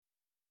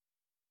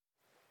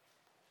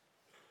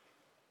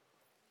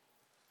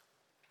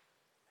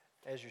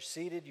As you're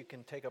seated, you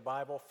can take a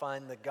Bible,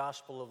 find the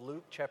Gospel of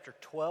Luke, chapter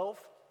 12.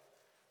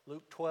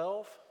 Luke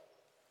 12.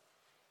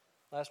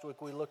 Last week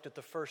we looked at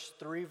the first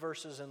 3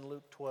 verses in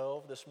Luke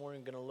 12. This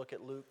morning we're going to look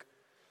at Luke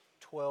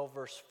 12,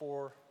 verse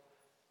 4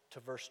 to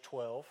verse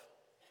 12.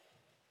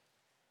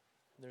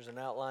 There's an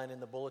outline in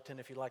the bulletin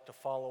if you'd like to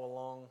follow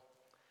along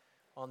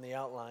on the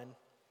outline.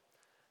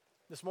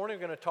 This morning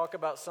we're going to talk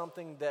about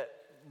something that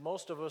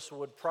most of us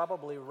would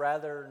probably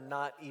rather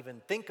not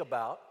even think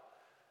about,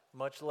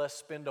 much less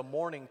spend a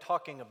morning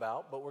talking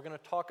about, but we're going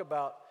to talk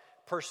about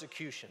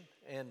persecution.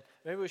 And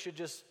maybe we should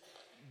just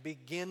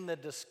begin the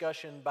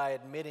discussion by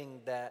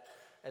admitting that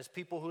as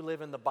people who live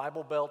in the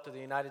Bible Belt of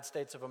the United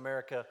States of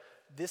America,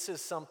 this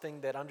is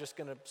something that I'm just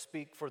going to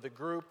speak for the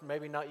group,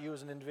 maybe not you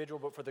as an individual,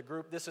 but for the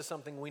group, this is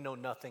something we know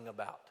nothing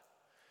about.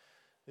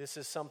 This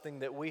is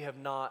something that we have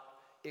not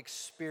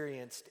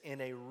experienced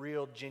in a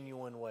real,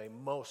 genuine way,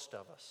 most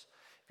of us.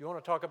 If you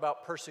want to talk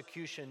about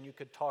persecution, you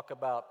could talk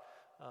about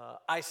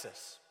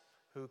ISIS,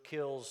 who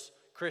kills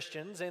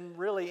Christians, and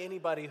really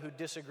anybody who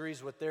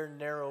disagrees with their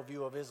narrow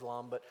view of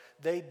Islam, but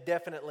they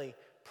definitely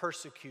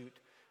persecute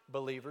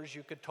believers.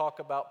 You could talk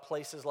about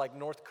places like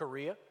North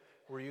Korea,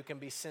 where you can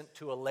be sent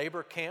to a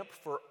labor camp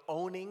for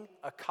owning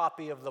a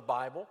copy of the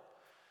Bible.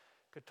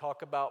 You could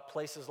talk about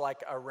places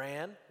like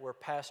Iran, where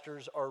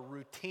pastors are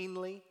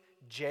routinely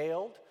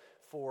jailed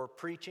for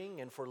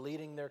preaching and for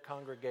leading their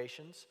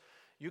congregations.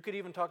 You could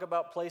even talk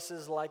about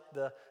places like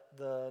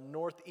the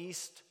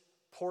northeast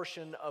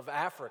portion of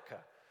Africa,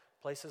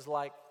 places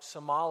like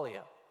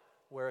Somalia,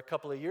 where a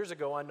couple of years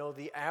ago I know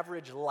the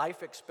average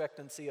life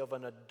expectancy of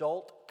an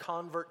adult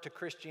convert to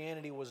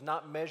Christianity was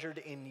not measured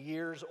in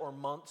years or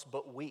months,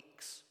 but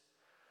weeks.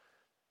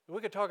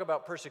 We could talk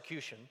about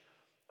persecution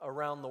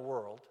around the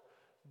world,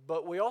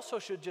 but we also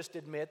should just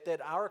admit that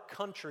our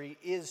country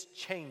is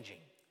changing.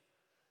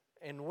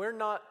 And we're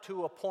not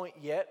to a point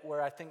yet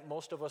where I think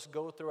most of us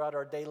go throughout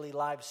our daily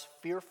lives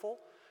fearful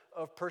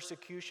of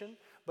persecution.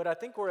 But I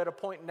think we're at a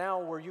point now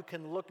where you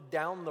can look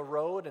down the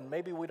road, and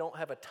maybe we don't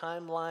have a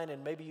timeline,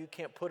 and maybe you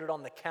can't put it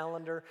on the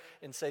calendar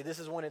and say this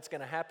is when it's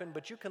going to happen,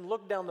 but you can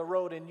look down the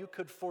road and you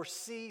could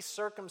foresee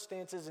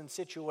circumstances and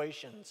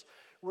situations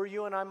where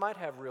you and I might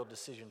have real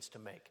decisions to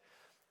make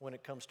when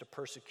it comes to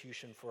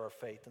persecution for our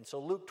faith. And so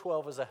Luke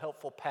 12 is a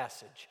helpful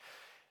passage.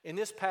 In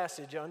this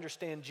passage, I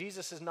understand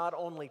Jesus is not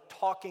only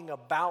talking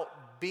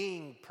about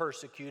being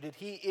persecuted,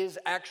 he is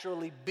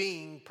actually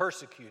being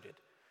persecuted.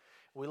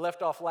 We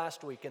left off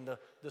last week, and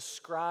the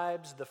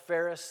scribes, the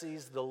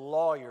Pharisees, the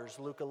lawyers,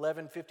 Luke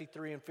 11,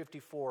 53 and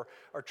 54,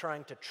 are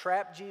trying to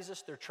trap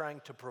Jesus. They're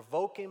trying to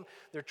provoke him.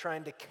 They're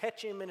trying to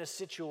catch him in a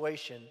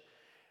situation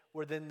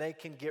where then they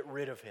can get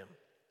rid of him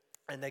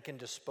and they can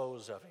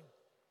dispose of him.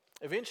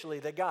 Eventually,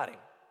 they got him.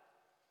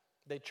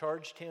 They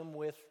charged him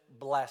with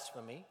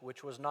blasphemy,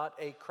 which was not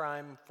a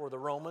crime for the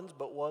Romans,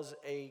 but was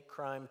a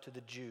crime to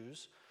the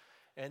Jews.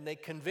 And they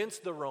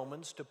convinced the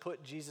Romans to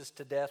put Jesus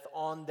to death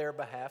on their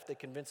behalf. They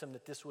convinced them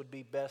that this would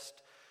be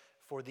best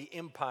for the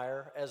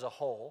empire as a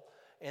whole.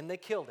 And they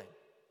killed him.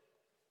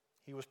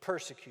 He was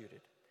persecuted.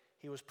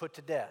 He was put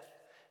to death.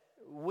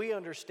 We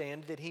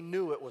understand that he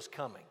knew it was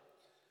coming.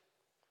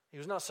 He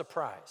was not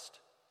surprised.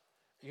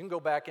 You can go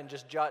back and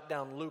just jot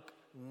down Luke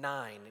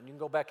 9, and you can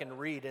go back and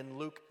read in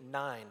Luke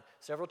 9.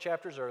 Several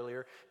chapters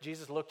earlier,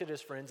 Jesus looked at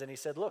his friends and he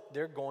said, look,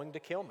 they're going to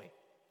kill me.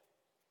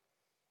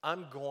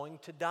 I'm going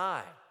to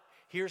die.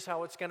 Here's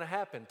how it's going to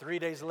happen. 3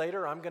 days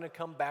later, I'm going to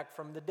come back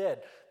from the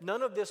dead.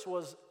 None of this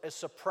was a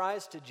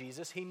surprise to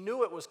Jesus. He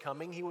knew it was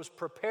coming. He was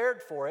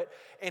prepared for it.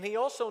 And he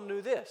also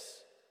knew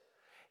this.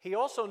 He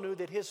also knew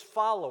that his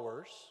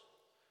followers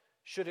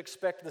should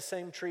expect the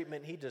same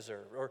treatment he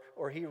deserved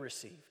or he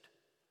received.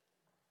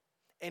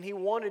 And he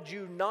wanted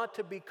you not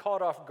to be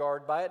caught off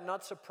guard by it,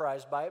 not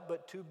surprised by it,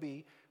 but to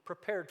be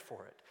prepared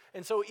for it.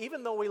 And so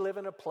even though we live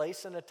in a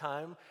place and a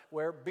time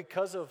where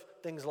because of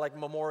things like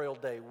Memorial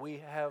Day,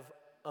 we have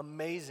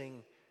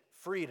amazing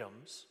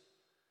freedoms,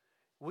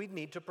 we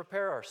need to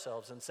prepare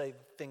ourselves and say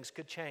things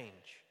could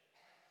change.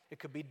 It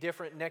could be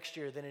different next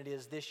year than it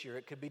is this year.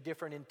 It could be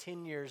different in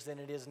 10 years than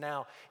it is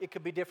now. It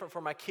could be different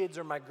for my kids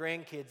or my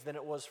grandkids than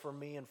it was for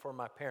me and for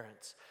my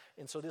parents.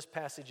 And so this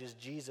passage is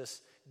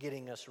Jesus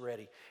getting us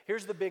ready.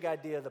 Here's the big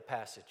idea of the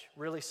passage,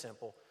 really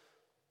simple.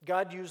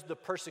 God used the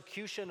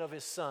persecution of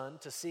his Son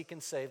to seek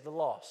and save the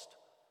lost.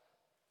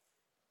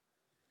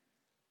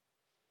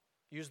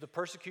 Used the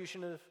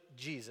persecution of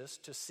Jesus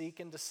to seek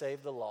and to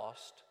save the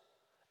lost.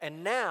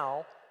 And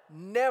now,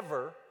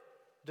 never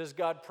does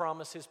God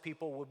promise his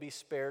people will be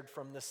spared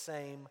from the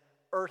same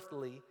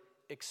earthly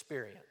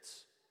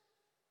experience.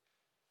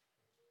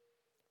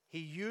 He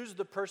used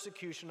the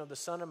persecution of the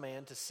Son of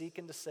Man to seek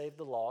and to save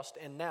the lost.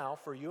 And now,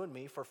 for you and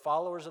me, for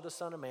followers of the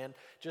Son of Man,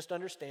 just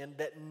understand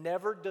that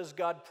never does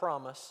God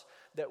promise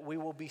that we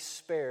will be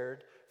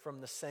spared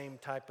from the same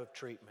type of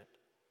treatment.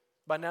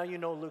 By now you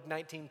know Luke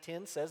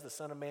 19:10 says the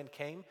Son of Man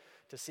came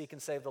to seek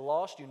and save the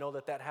lost. You know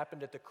that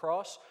happened at the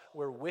cross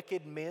where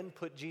wicked men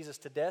put Jesus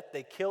to death.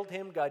 They killed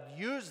him. God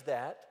used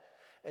that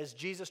as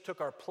Jesus took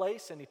our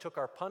place and he took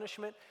our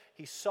punishment.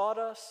 He sought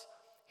us.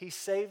 He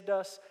saved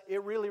us.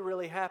 It really,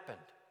 really happened.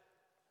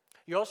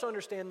 You also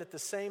understand that the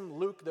same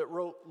Luke that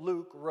wrote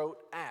Luke wrote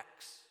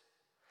Acts.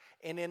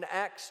 And in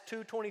Acts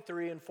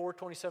 2:23 and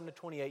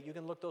 4:27-28, you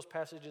can look those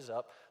passages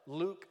up.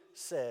 Luke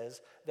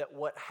says that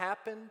what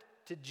happened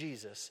to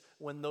Jesus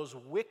when those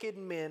wicked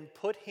men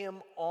put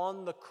him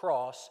on the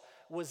cross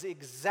was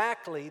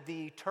exactly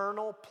the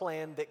eternal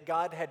plan that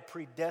God had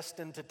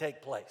predestined to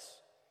take place.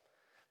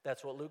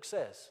 That's what Luke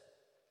says.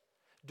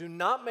 Do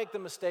not make the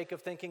mistake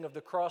of thinking of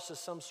the cross as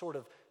some sort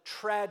of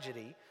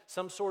tragedy,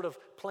 some sort of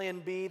plan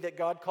B that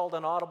God called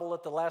an audible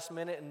at the last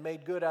minute and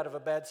made good out of a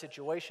bad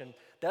situation.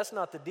 That's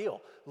not the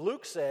deal.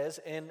 Luke says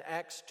in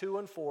Acts 2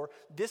 and 4,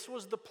 this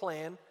was the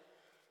plan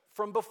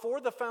from before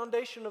the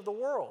foundation of the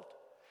world.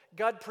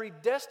 God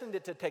predestined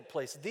it to take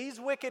place. These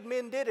wicked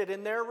men did it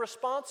and they're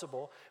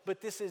responsible, but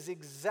this is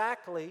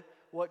exactly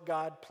what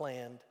God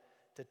planned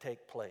to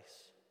take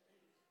place.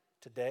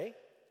 Today,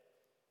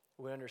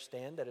 we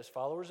understand that as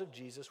followers of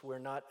Jesus, we're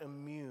not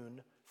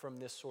immune from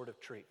this sort of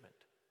treatment.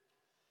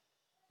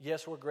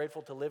 Yes, we're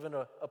grateful to live in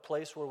a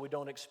place where we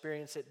don't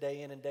experience it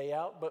day in and day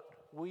out, but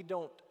we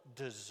don't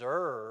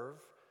deserve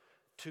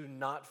to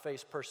not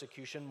face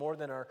persecution more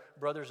than our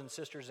brothers and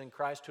sisters in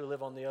Christ who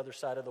live on the other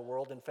side of the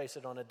world and face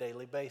it on a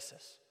daily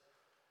basis.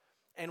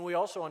 And we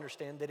also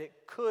understand that it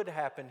could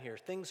happen here.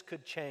 Things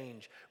could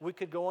change. We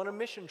could go on a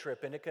mission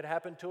trip and it could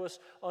happen to us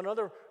on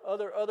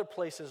other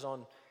places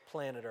on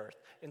planet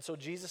Earth. And so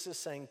Jesus is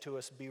saying to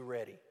us, be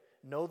ready.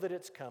 Know that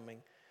it's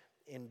coming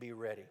and be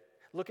ready.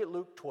 Look at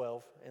Luke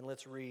 12 and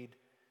let's read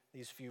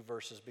these few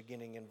verses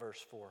beginning in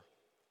verse 4.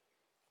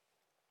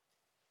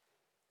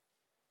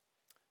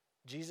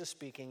 Jesus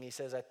speaking, he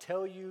says, I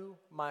tell you,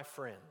 my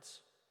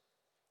friends,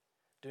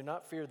 do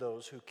not fear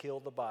those who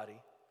kill the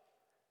body,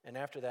 and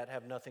after that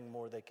have nothing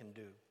more they can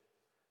do.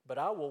 But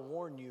I will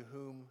warn you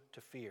whom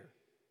to fear.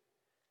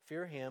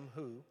 Fear him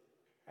who,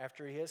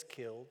 after he has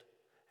killed,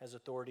 has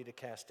authority to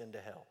cast into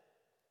hell.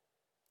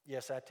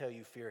 Yes, I tell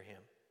you, fear him.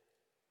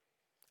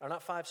 Are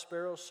not 5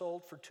 sparrows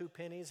sold for 2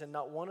 pennies, and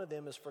not one of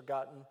them is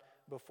forgotten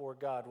before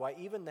God? Why,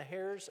 even the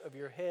hairs of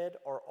your head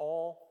are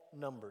all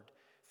numbered.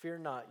 Fear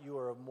not, you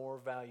are of more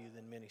value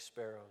than many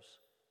sparrows.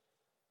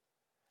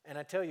 And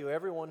I tell you,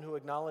 everyone who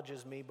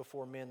acknowledges me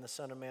before men, the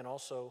Son of Man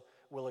also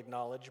will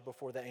acknowledge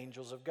before the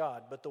angels of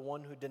God. But the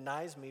one who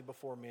denies me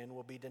before men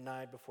will be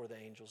denied before the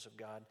angels of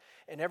God.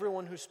 And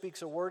everyone who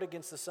speaks a word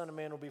against the Son of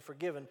Man will be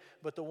forgiven,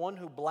 but the one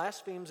who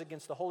blasphemes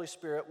against the Holy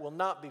Spirit will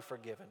not be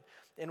forgiven.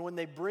 And when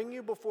they bring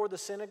you before the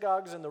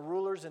synagogues and the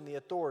rulers and the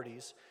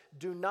authorities,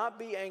 do not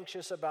be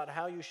anxious about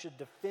how you should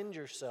defend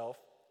yourself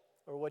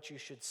or what you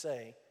should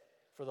say,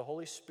 for the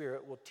Holy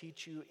Spirit will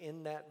teach you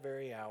in that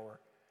very hour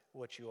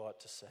what you ought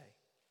to say.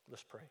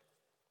 Let's pray.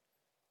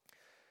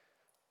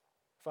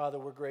 Father,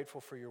 we're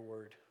grateful for your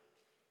word.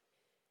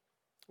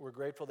 We're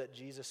grateful that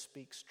Jesus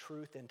speaks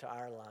truth into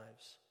our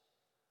lives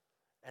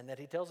and that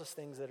he tells us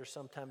things that are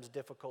sometimes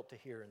difficult to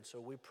hear. And so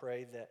we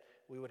pray that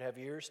we would have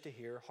ears to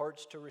hear,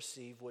 hearts to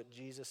receive what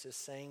Jesus is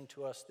saying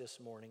to us this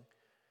morning,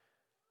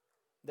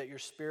 that your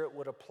Spirit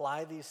would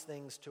apply these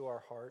things to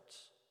our hearts.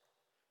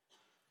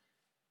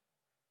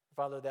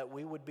 Father, that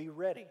we would be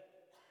ready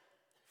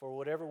for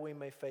whatever we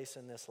may face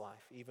in this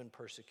life, even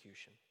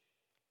persecution.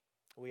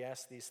 We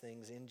ask these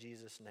things in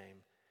Jesus' name.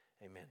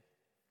 Amen.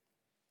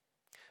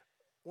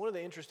 One of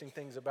the interesting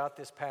things about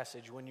this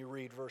passage when you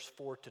read verse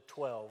 4 to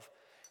 12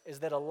 is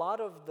that a lot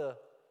of the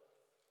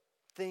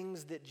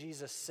things that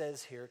Jesus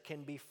says here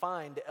can be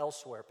found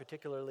elsewhere,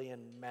 particularly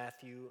in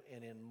Matthew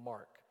and in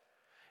Mark.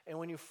 And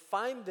when you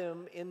find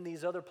them in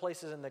these other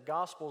places in the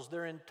Gospels,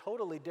 they're in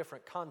totally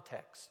different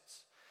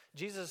contexts.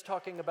 Jesus is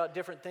talking about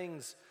different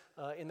things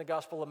in the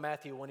Gospel of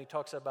Matthew when he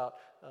talks about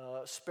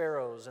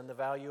sparrows and the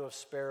value of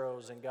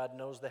sparrows and God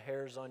knows the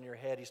hairs on your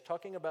head. He's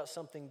talking about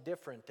something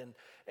different.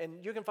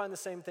 And you can find the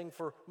same thing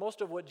for most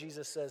of what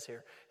Jesus says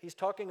here. He's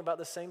talking about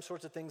the same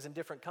sorts of things in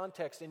different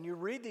contexts. And you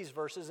read these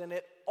verses and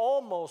it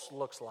almost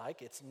looks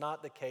like, it's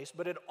not the case,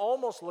 but it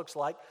almost looks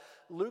like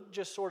Luke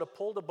just sort of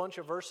pulled a bunch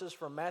of verses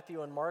from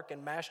Matthew and Mark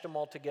and mashed them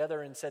all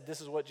together and said,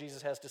 this is what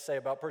Jesus has to say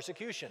about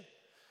persecution.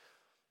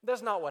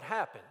 That's not what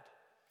happened.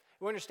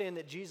 We understand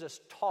that Jesus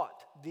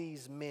taught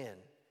these men,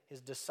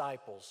 his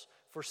disciples,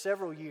 for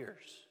several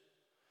years.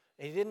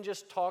 And he didn't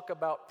just talk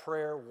about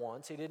prayer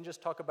once. He didn't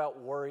just talk about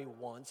worry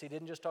once. He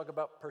didn't just talk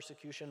about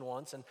persecution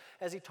once. And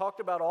as he talked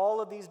about all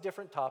of these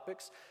different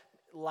topics,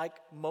 like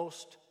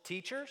most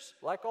teachers,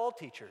 like all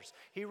teachers,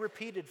 he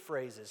repeated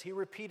phrases, he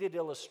repeated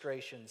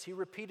illustrations, he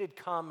repeated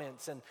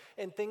comments,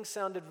 and things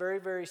sounded very,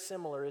 very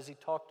similar as he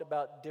talked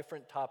about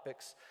different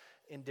topics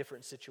in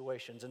different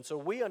situations. And so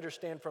we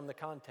understand from the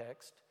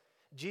context,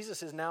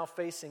 Jesus is now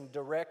facing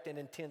direct and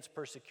intense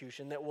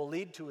persecution that will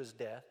lead to his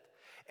death,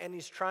 and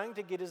he's trying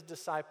to get his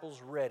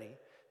disciples ready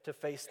to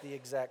face the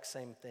exact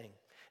same thing.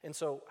 And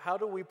so how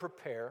do we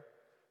prepare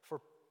for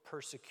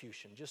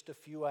persecution? Just a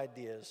few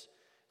ideas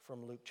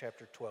from Luke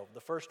chapter 12. The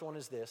first one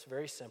is this,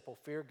 very simple: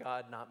 fear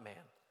God, not man.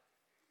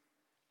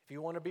 If you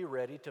want to be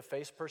ready to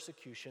face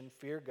persecution,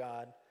 fear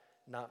God,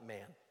 not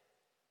man.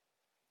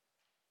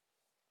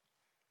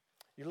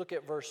 You look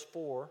at verse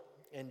 4,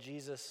 and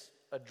Jesus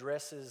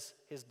addresses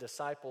his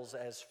disciples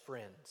as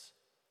friends.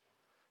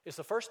 It's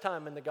the first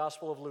time in the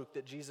Gospel of Luke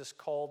that Jesus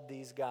called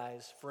these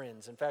guys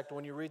friends. In fact,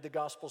 when you read the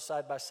Gospels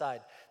side by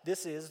side,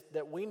 this is,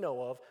 that we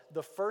know of,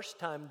 the first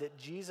time that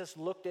Jesus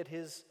looked at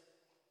his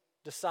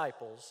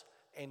disciples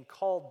and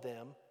called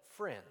them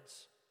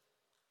friends.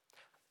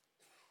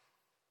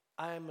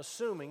 I am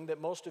assuming that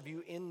most of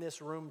you in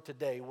this room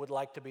today would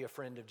like to be a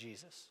friend of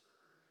Jesus.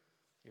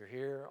 You're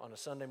here on a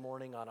Sunday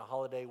morning, on a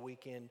holiday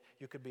weekend.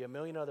 You could be a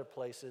million other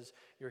places.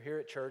 You're here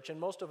at church. And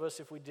most of us,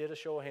 if we did a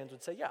show of hands,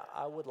 would say, yeah,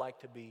 I would like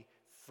to be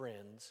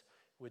friends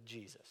with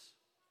Jesus.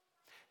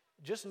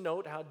 Just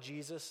note how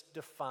Jesus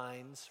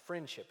defines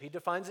friendship. He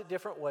defines it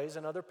different ways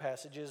in other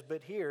passages,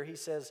 but here he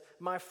says,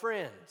 my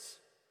friends.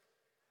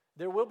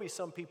 There will be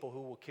some people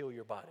who will kill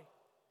your body.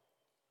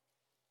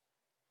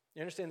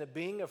 You understand that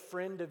being a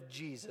friend of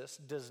Jesus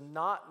does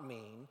not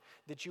mean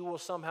that you will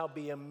somehow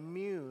be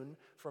immune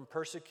from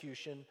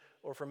persecution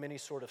or from any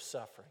sort of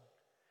suffering.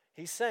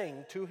 He's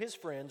saying to his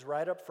friends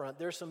right up front,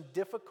 there's some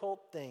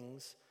difficult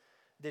things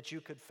that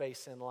you could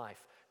face in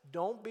life.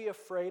 Don't be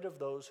afraid of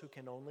those who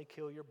can only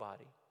kill your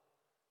body.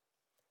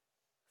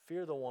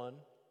 Fear the one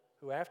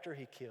who, after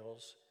he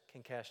kills,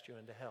 can cast you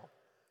into hell.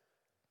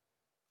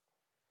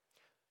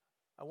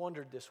 I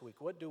wondered this week,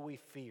 what do we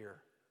fear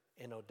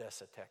in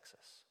Odessa,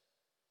 Texas?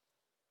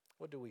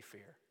 What do we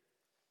fear?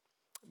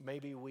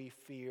 Maybe we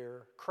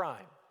fear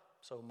crime,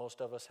 so most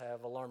of us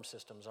have alarm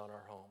systems on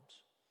our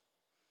homes.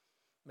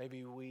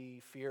 Maybe we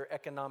fear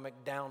economic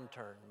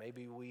downturn.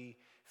 Maybe we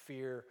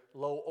fear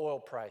low oil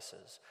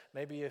prices.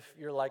 Maybe if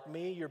you're like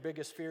me, your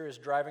biggest fear is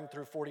driving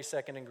through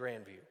 42nd and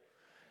Grandview.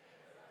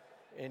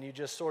 And you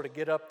just sort of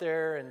get up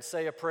there and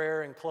say a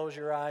prayer and close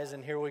your eyes,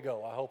 and here we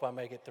go. I hope I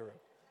make it through.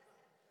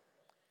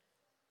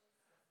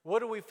 What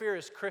do we fear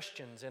as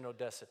Christians in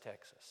Odessa,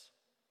 Texas?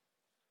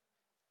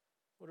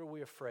 What are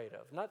we afraid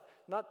of?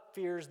 Not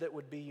fears that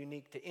would be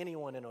unique to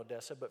anyone in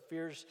Odessa, but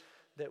fears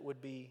that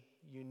would be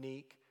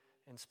unique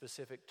and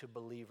specific to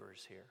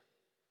believers here.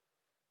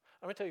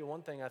 I'm going to tell you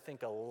one thing I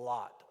think a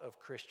lot of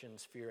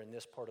Christians fear in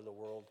this part of the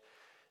world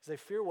is they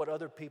fear what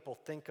other people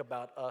think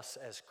about us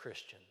as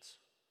Christians.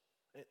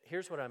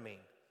 Here's what I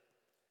mean.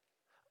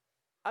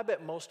 I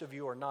bet most of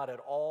you are not at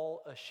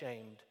all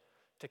ashamed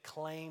to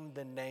claim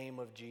the name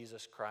of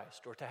Jesus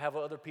Christ, or to have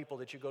other people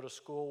that you go to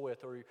school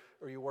with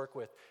or you work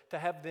with, to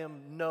have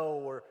them know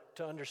or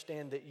to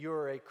understand that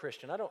you're a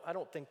Christian. I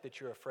don't think that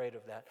you're afraid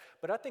of that.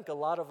 But I think a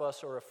lot of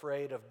us are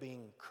afraid of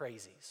being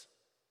crazies.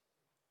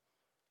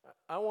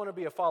 I want to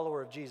be a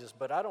follower of Jesus,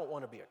 but I don't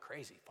want to be a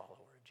crazy follower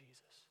of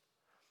Jesus.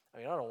 I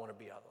mean, I don't want to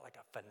be like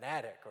a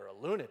fanatic or a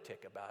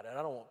lunatic about it.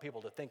 I don't want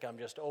people to think I'm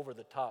just over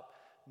the top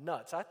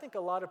nuts. I think a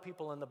lot of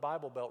people in the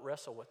Bible Belt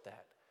wrestle with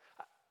that.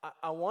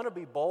 I want to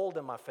be bold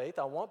in my faith.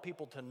 I want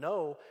people to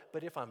know,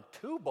 but if I'm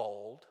too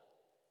bold,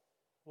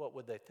 what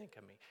would they think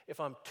of me?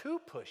 If I'm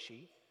too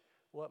pushy,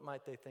 what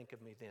might they think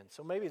of me then?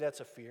 So maybe that's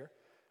a fear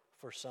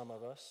for some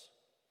of us.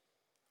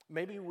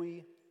 Maybe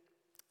we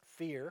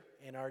fear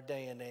in our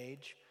day and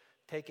age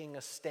taking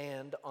a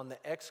stand on the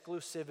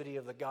exclusivity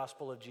of the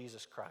gospel of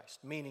Jesus Christ,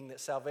 meaning that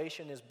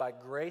salvation is by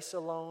grace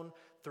alone,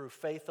 through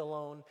faith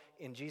alone,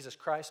 in Jesus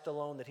Christ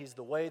alone, that he's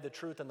the way, the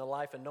truth, and the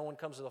life, and no one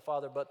comes to the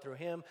Father but through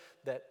him,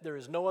 that there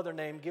is no other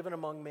name given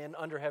among men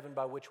under heaven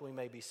by which we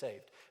may be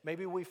saved.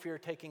 Maybe we fear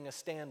taking a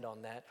stand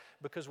on that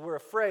because we're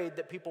afraid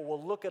that people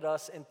will look at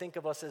us and think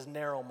of us as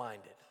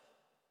narrow-minded.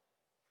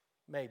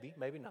 Maybe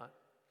not.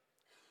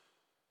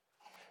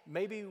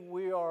 Maybe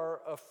we are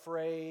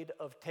afraid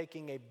of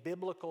taking a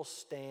biblical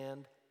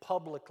stand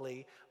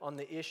publicly on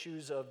the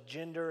issues of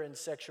gender and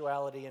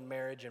sexuality and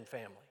marriage and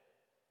family.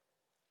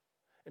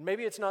 And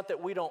maybe it's not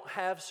that we don't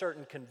have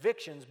certain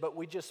convictions, but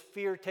we just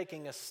fear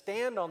taking a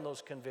stand on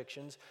those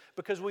convictions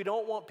because we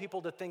don't want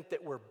people to think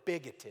that we're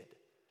bigoted.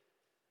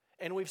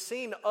 And we've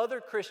seen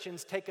other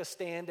Christians take a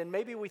stand, and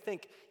maybe we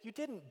think, you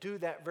didn't do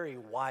that very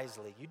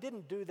wisely. You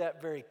didn't do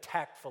that very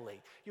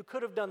tactfully. You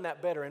could have done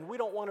that better, and we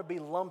don't want to be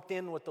lumped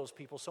in with those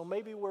people, so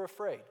maybe we're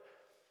afraid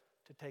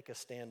to take a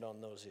stand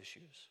on those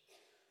issues.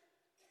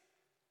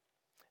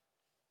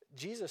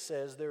 Jesus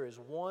says there is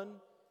one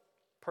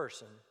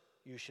person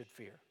you should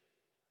fear,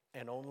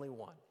 and only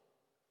one.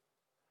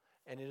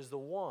 And it is the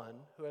one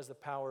who has the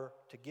power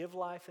to give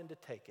life and to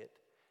take it,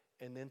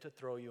 and then to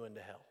throw you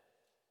into hell.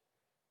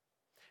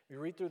 You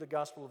read through the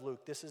Gospel of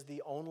Luke, this is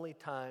the only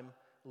time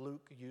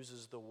Luke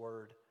uses the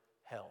word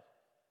hell.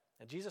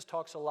 And Jesus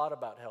talks a lot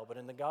about hell, but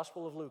in the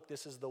Gospel of Luke,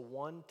 this is the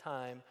one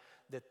time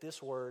that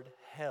this word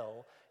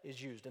hell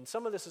is used. And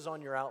some of this is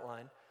on your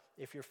outline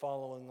if you're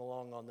following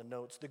along on the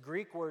notes. The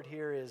Greek word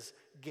here is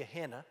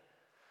Gehenna.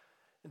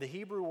 The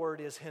Hebrew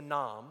word is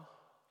Hinnom.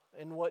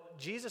 And what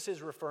Jesus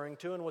is referring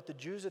to, and what the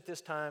Jews at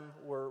this time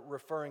were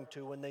referring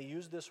to when they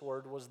used this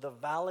word, was the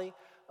valley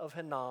of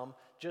Hinnom,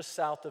 just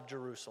south of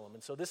Jerusalem.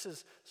 And so this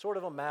is sort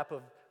of a map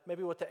of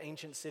maybe what the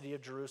ancient city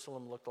of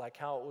Jerusalem looked like,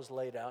 how it was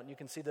laid out. And you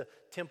can see the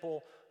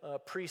temple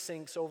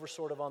precincts over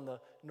sort of on the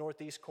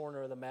northeast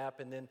corner of the map.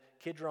 And then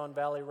Kidron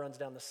Valley runs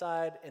down the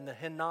side, and the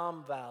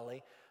Hinnom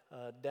Valley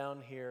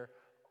down here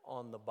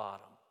on the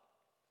bottom.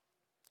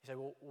 You say,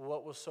 well,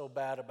 what was so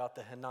bad about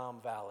the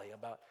Hinnom Valley,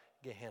 about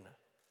Gehenna?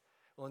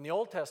 Well, in the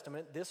Old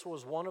Testament, this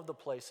was one of the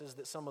places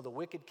that some of the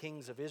wicked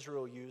kings of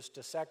Israel used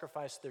to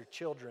sacrifice their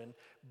children,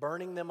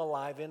 burning them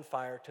alive in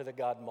fire to the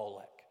god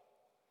Molech.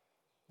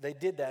 They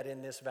did that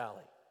in this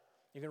valley.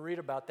 You can read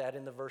about that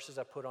in the verses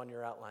I put on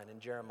your outline in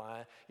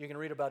Jeremiah. You can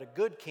read about a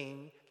good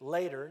king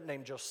later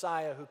named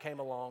Josiah who came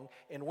along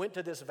and went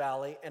to this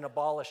valley and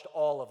abolished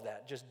all of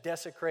that, just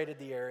desecrated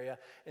the area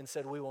and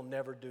said, we will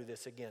never do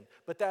this again.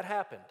 But that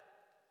happened.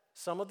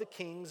 Some of the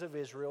kings of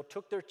Israel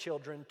took their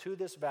children to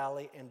this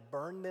valley and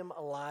burned them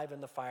alive in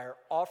the fire,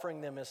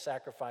 offering them as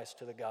sacrifice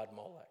to the god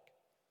Molech.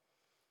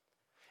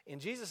 In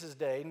Jesus'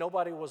 day,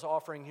 nobody was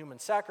offering human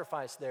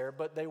sacrifice there,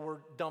 but they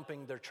were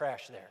dumping their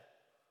trash there.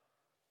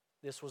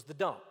 This was the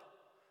dump.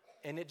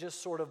 And it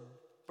just sort of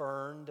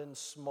burned and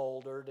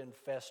smoldered and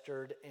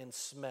festered and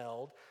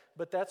smelled.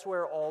 But that's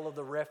where all of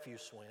the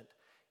refuse went,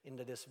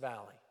 into this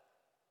valley.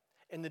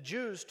 And the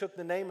Jews took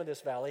the name of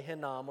this valley,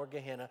 Hinnom or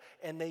Gehenna,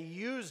 and they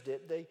used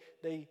it.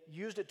 They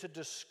used it to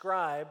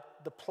describe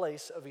the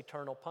place of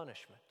eternal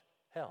punishment,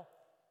 hell.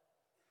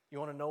 You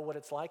want to know what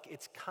it's like?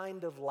 It's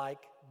kind of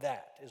like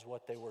that, is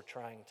what they were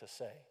trying to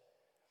say.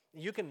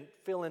 You can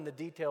fill in the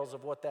details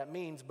of what that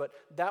means, but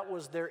that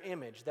was their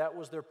image. That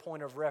was their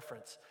point of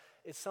reference.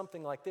 It's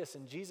something like this.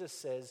 And Jesus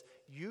says,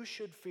 you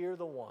should fear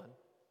the one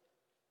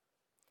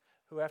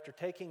who, after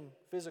taking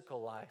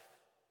physical life,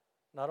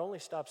 not only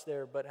stops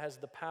there, but has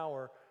the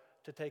power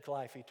to take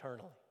life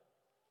eternally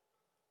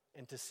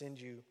and to send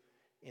you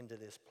into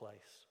this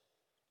place.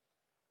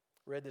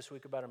 Read this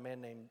week about a man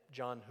named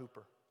John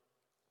Hooper.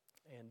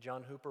 And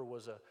John Hooper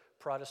was a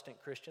Protestant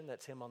Christian.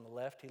 That's him on the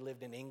left. He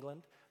lived in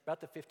England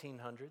about the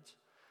 1500s.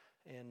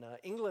 And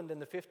England in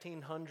the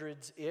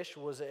 1500s-ish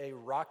was a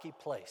rocky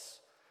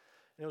place.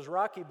 And it was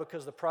rocky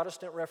because the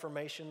Protestant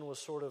Reformation was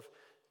sort of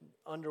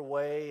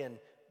underway, and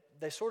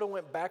they sort of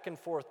went back and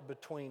forth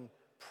between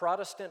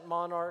Protestant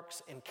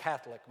monarchs and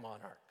Catholic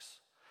monarchs.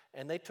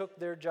 And they took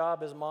their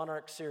job as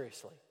monarchs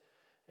seriously.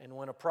 And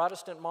when a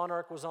Protestant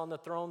monarch was on the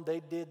throne,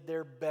 they did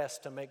their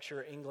best to make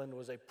sure England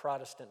was a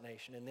Protestant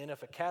nation. And then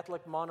if a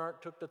Catholic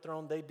monarch took the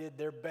throne, they did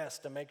their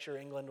best to make sure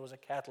England was a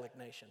Catholic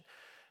nation.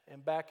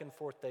 And back and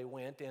forth they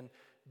went. And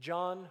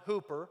John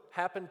Hooper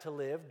happened to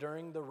live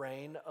during the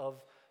reign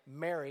of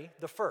Mary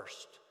the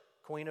First,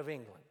 Queen of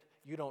England.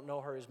 You don't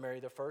know her as Mary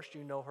the First,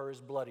 you know her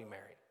as Bloody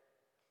Mary.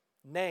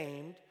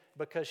 Named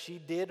because she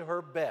did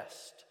her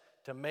best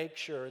to make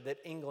sure that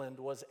England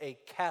was a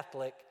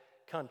Catholic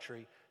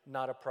country,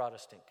 not a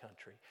Protestant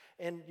country.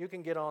 And you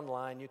can get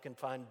online, you can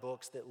find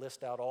books that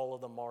list out all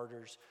of the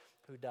martyrs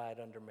who died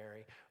under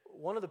Mary.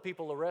 One of the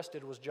people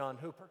arrested was John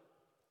Hooper.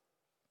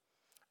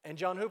 And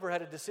John Hooper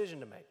had a decision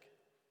to make.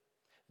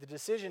 The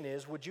decision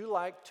is, would you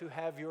like to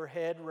have your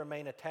head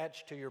remain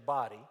attached to your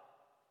body,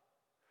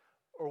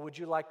 or would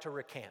you like to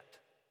recant?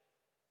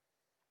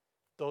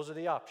 Those are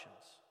the options.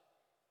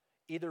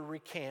 Either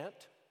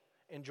recant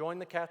and join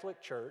the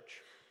Catholic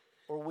Church,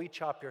 or we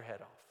chop your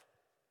head off.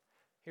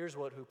 Here's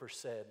what Hooper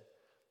said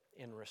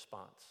in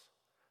response.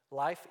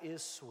 Life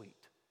is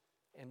sweet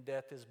and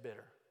death is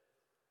bitter,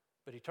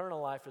 but eternal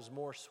life is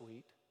more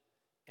sweet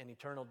and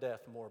eternal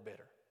death more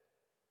bitter.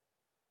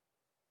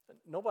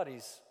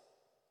 Nobody's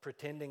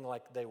pretending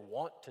like they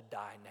want to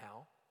die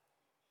now.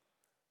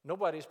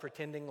 Nobody's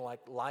pretending like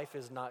life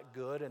is not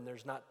good and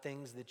there's not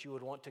things that you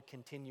would want to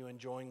continue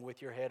enjoying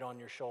with your head on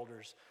your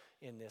shoulders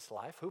in this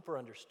life. Hooper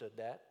understood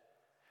that,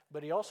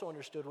 but he also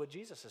understood what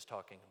Jesus is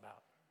talking about.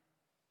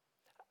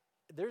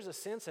 There's a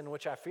sense in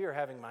which I fear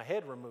having my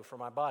head removed from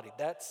my body.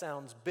 That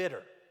sounds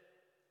bitter.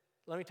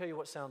 Let me tell you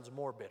what sounds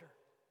more bitter.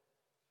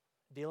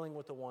 Dealing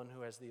with the one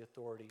who has the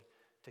authority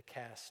to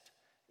cast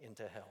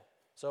into hell.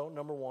 So,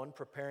 number one,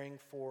 preparing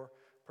for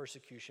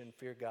persecution,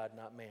 fear God,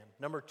 not man.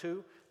 Number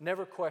two,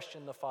 never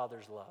question the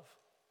Father's love.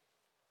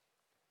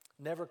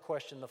 Never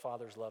question the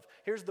Father's love.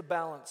 Here's the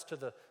balance to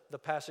the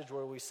passage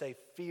where we say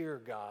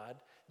fear God.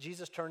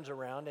 Jesus turns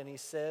around and he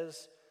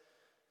says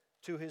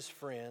to his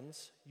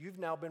friends, you've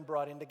now been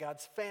brought into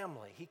God's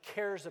family. He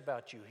cares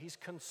about you. He's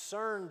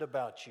concerned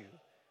about you.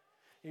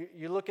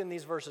 You look in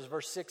these verses,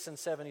 verse 6 and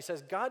 7, he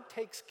says, God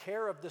takes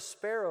care of the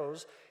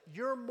sparrows.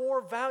 You're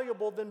more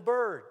valuable than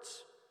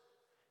birds.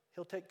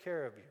 He'll take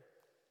care of you.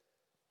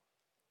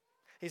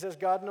 He says,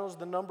 God knows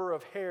the number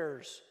of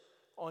hairs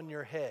on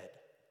your head.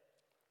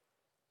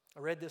 I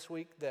read this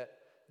week that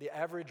the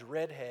average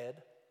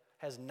redhead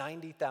has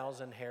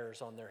 90,000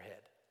 hairs on their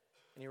head.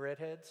 Any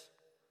redheads?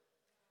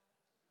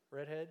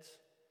 Redheads?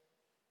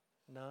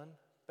 None?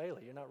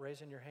 Bailey, you're not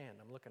raising your hand.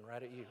 I'm looking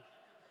right at you.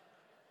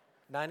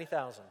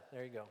 90,000.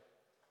 There you go.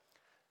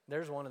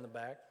 There's one in the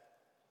back.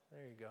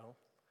 There you go.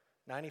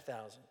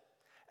 90,000.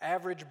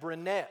 Average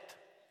brunette,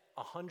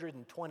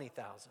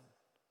 120,000.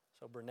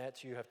 So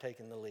brunettes, you have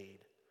taken the lead.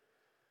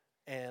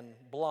 And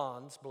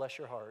blondes, bless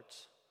your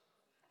hearts,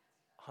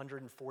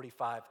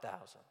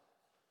 145,000.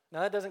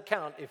 Now that doesn't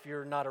count if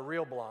you're not a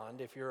real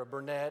blonde, if you're a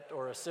brunette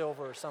or a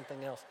silver or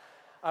something else.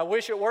 I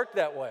wish it worked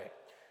that way.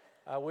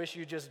 I wish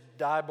you just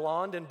dye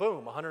blonde and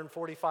boom,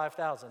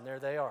 145,000. There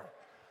they are.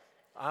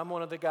 I'm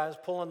one of the guys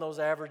pulling those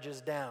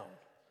averages down.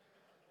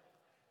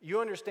 You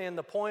understand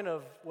the point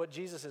of what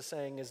Jesus is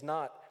saying is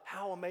not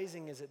how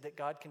amazing is it that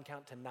God can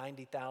count to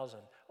 90,000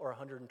 or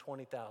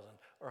 120,000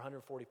 or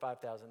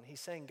 145,000. He's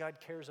saying God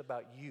cares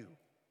about you.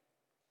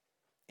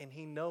 And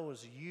He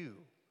knows you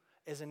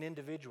as an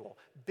individual.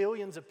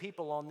 Billions of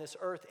people on this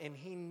earth, and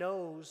He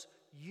knows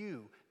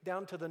you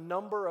down to the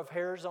number of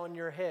hairs on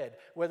your head,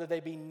 whether they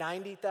be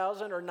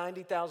 90,000 or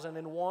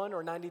 90,001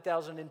 or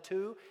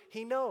 90,002.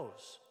 He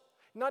knows.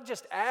 Not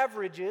just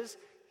averages,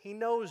 He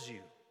knows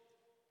you.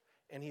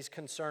 And He's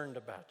concerned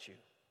about you.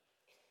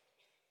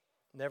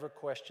 Never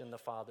question the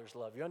Father's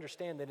love. You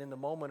understand that in the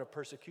moment of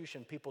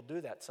persecution, people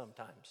do that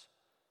sometimes.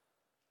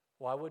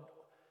 Why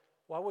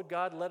would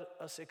God let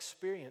us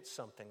experience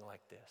something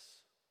like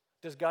this?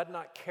 Does God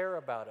not care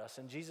about us?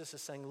 And Jesus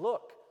is saying,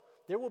 look,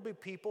 there will be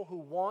people who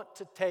want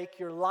to take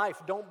your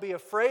life. Don't be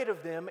afraid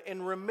of them,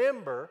 and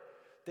remember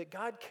that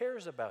God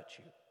cares about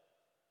you.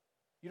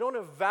 You don't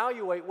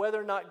evaluate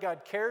whether or not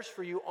God cares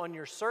for you on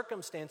your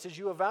circumstances.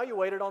 You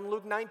evaluate it on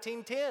Luke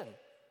 19:10.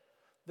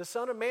 The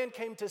Son of Man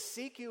came to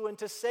seek you and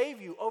to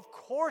save you. Of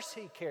course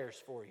He cares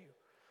for you.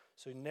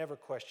 So you never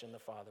question the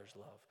Father's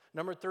love.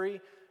 Number 3,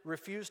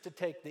 refuse to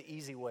take the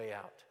easy way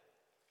out.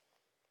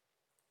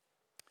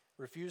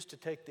 Refuse to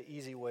take the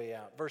easy way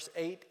out. Verse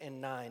 8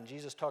 and 9,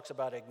 Jesus talks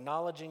about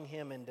acknowledging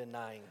Him and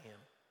denying Him.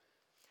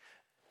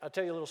 I'll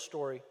tell you a little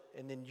story,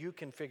 and then you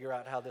can figure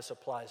out how this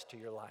applies to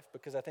your life,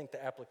 because I think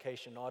the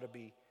application ought to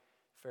be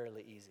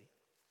fairly easy.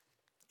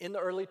 In the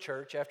early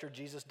church, after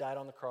Jesus died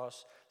on the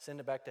cross,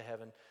 ascended back to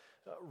heaven,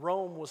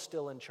 Rome was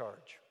still in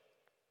charge.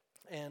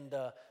 And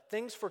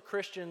things for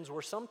Christians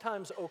were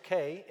sometimes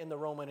okay in the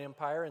Roman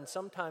Empire and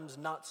sometimes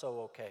not so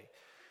okay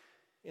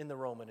in the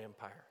Roman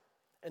Empire.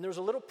 And there was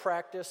a little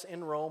practice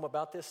in Rome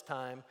about this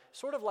time,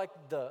 sort of like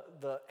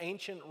the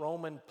ancient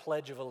Roman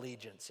Pledge of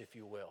Allegiance, if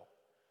you will,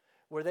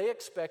 where they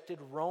expected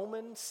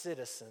Roman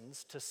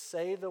citizens to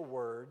say the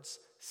words,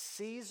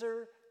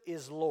 "Caesar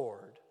is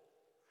Lord,"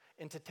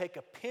 and to take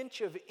a pinch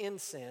of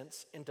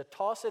incense and to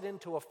toss it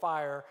into a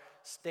fire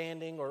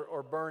standing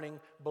or burning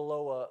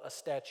below a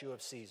statue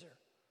of Caesar,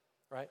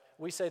 right?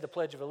 We say the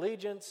Pledge of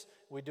Allegiance.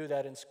 We do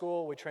that in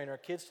school. We train our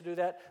kids to do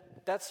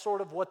that. That's sort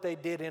of what they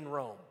did in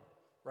Rome,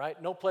 right?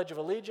 No Pledge of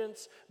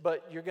Allegiance,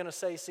 but you're going to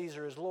say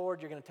Caesar is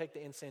Lord. You're going to take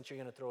the incense. You're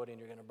going to throw it in.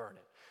 You're going to burn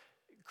it.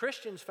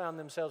 Christians found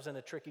themselves in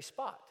a tricky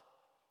spot.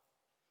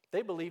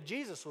 They believed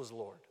Jesus was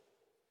Lord.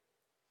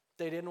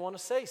 They didn't want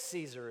to say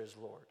Caesar is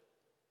Lord.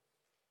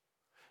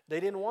 They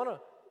didn't want to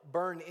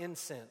burn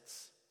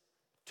incense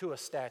to a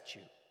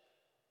statue.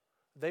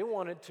 They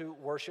wanted to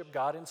worship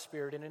God in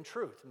spirit and in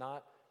truth,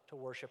 not to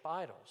worship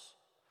idols.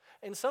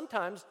 And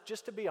sometimes,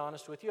 just to be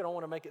honest with you, I don't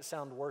want to make it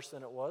sound worse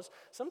than it was,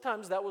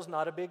 sometimes that was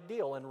not a big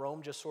deal, and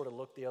Rome just sort of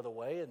looked the other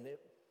way, and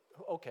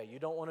okay, you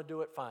don't want to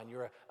do it, fine.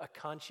 You're a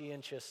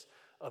conscientious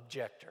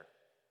objector.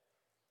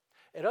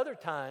 At other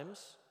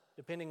times,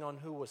 depending on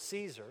who was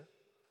Caesar,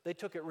 they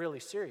took it really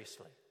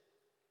seriously.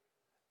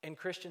 And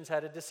Christians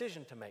had a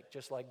decision to make,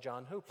 just like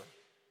John Hooper.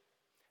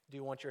 Do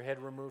you want your head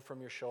removed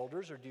from your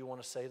shoulders, or do you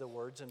want to say the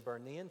words and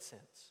burn the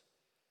incense?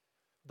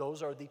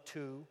 Those are the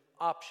two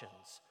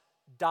options.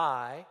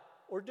 Die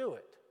or do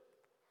it.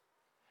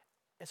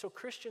 And so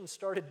Christians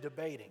started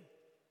debating,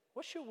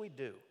 what should we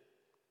do?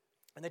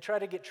 And they try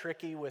to get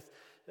tricky with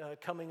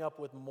coming up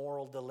with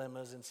moral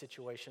dilemmas and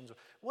situations.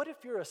 What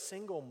if you're a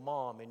single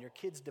mom and your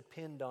kids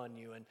depend on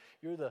you and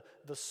you're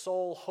the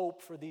sole hope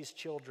for these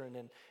children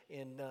and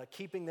in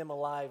keeping them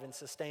alive and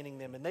sustaining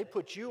them, and they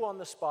put you on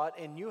the spot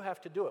and you have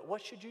to do it?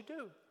 What should you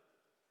do?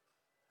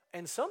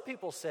 And some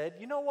people said,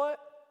 you know what?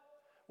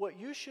 What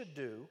you should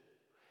do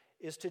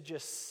is to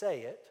just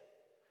say it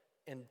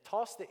and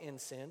toss the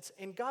incense,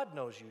 and God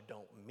knows you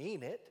don't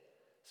mean it.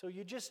 So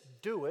you just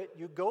do it.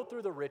 You go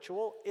through the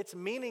ritual. It's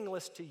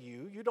meaningless to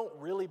you. You don't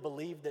really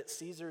believe that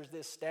Caesar's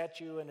this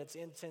statue and it's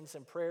incense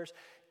and prayers.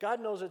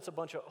 God knows it's a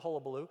bunch of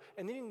hullabaloo.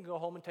 And then you can go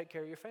home and take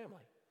care of your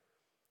family.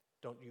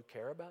 Don't you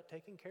care about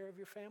taking care of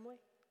your family?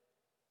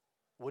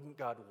 Wouldn't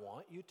God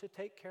want you to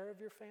take care of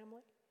your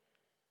family?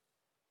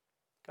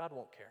 God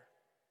won't care.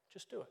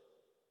 Just do it.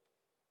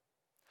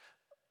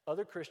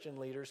 Other Christian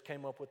leaders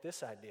came up with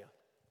this idea.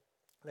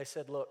 They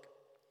said, look,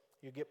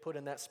 you get put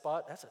in that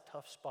spot. That's a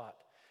tough spot.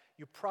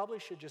 You probably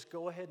should just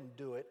go ahead and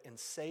do it and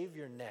save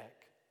your neck.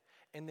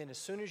 And then as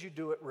soon as you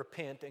do it,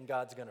 repent, and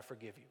God's going to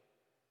forgive you.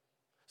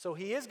 So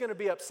He is going to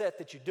be upset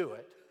that you do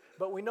it,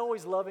 but we know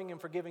He's loving and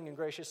forgiving and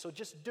gracious. So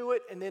just do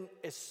it, and then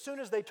as soon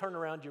as they turn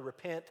around, you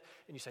repent,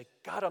 and you say,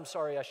 God, I'm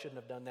sorry, I shouldn't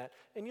have done that.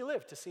 And you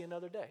live to see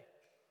another day.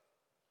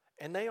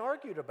 And they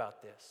argued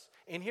about this.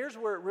 And here's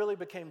where it really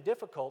became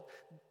difficult.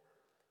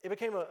 It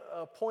became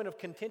a point of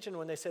contention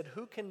when they said,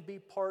 who can be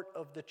part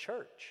of the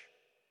church?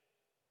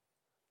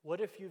 What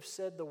if you've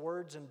said the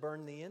words and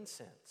burned the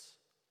incense?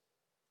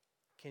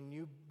 Can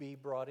you be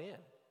brought in?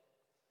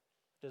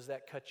 does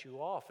that cut you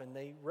off? And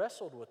they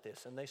wrestled with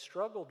this and they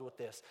struggled with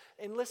this.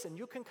 And listen,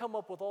 you can come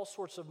up with all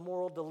sorts of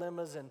moral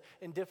dilemmas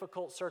and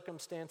difficult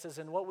circumstances.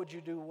 And what would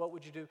you do? What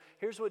would you do?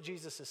 Here's what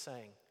Jesus is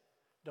saying.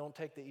 Don't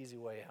take the easy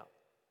way out.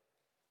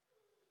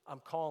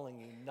 I'm calling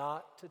you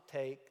not to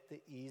take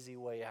the easy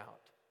way out.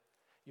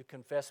 You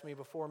confess me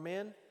before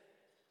men,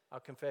 I'll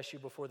confess you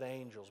before the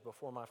angels,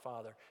 before my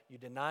Father. You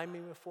deny me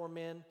before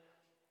men,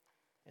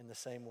 and the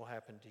same will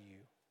happen to you.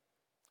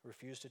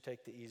 Refuse to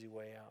take the easy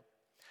way out.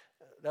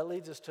 That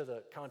leads us to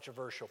the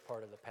controversial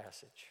part of the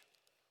passage.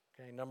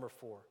 Okay, number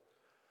 4.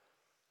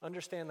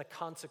 Understand the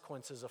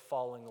consequences of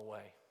falling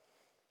away.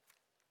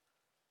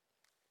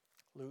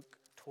 Luke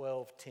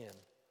 12:10.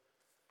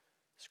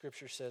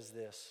 Scripture says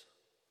this: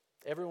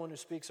 everyone who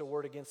speaks a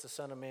word against the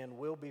Son of Man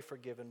will be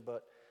forgiven,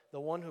 but the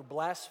one who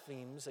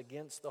blasphemes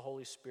against the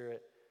Holy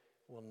Spirit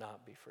will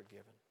not be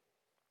forgiven.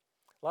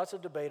 Lots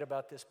of debate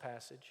about this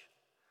passage.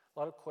 A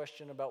lot of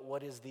question about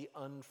what is the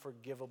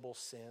unforgivable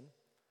sin.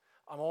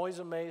 I'm always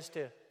amazed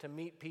to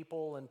meet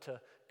people and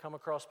to come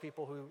across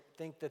people who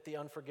think that the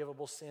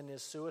unforgivable sin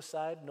is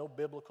suicide. No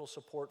biblical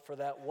support for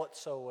that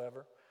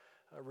whatsoever.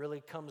 It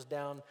really comes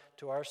down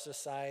to our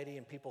society,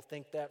 and people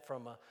think that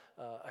from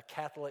a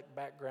Catholic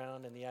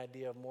background and the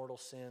idea of mortal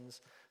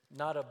sins.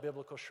 Not a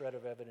biblical shred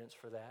of evidence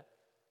for that.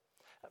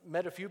 I've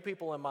met a few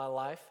people in my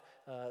life.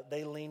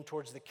 They lean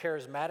towards the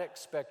charismatic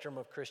spectrum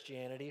of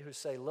Christianity who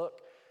say,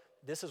 look,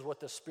 this is what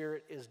the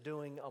Spirit is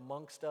doing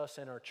amongst us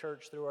in our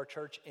church, through our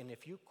church, and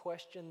if you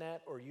question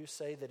that or you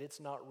say that it's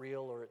not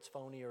real or it's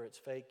phony or it's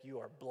fake, you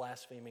are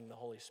blaspheming the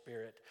Holy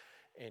Spirit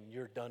and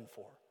you're done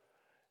for.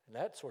 And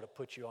that sort of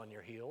puts you on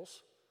your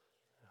heels.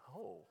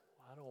 Oh,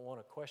 I don't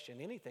want to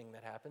question anything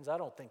that happens. I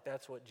don't think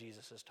that's what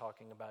Jesus is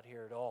talking about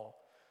here at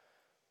all.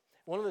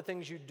 One of the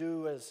things you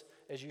do as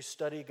you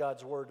study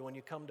God's Word when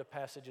you come to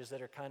passages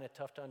that are kind of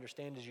tough to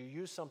understand is you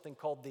use something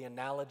called the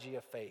analogy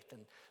of faith.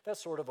 And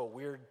that's sort of a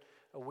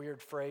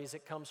weird phrase.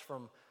 It comes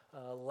from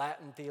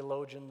Latin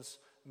theologians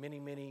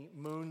many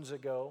moons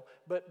ago.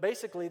 But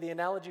basically, the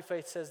analogy of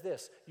faith says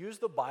this: use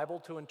the Bible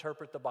to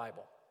interpret the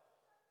Bible.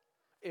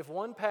 If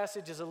one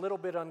passage is a little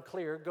bit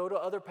unclear, go to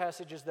other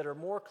passages that are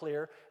more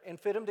clear and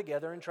fit them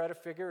together and try to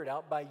figure it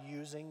out by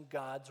using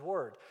God's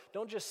Word.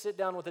 Don't just sit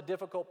down with a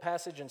difficult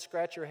passage and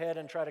scratch your head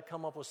and try to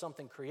come up with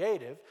something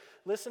creative.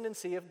 Listen and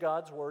see if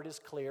God's Word is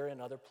clear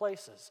in other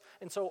places.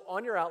 And so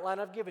on your outline,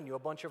 I've given you a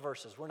bunch of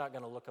verses. We're not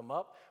going to look them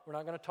up. We're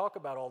not going to talk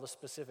about all the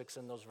specifics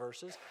in those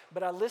verses.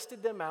 But I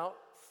listed them out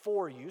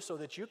for you so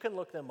that you can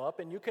look them up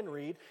and you can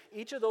read.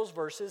 Each of those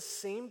verses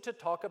seem to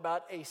talk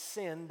about a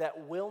sin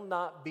that will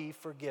not be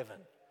forgiven,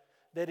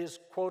 that is,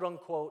 quote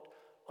unquote,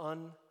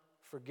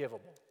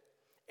 unforgivable.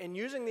 And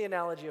using the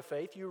analogy of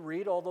faith, you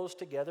read all those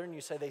together and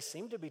you say they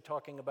seem to be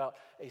talking about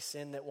a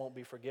sin that won't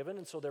be forgiven,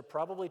 and so they're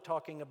probably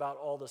talking about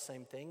all the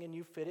same thing, and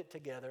you fit it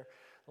together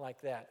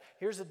like that.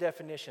 Here's a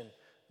definition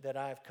that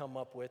I've come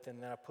up with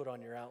and that I put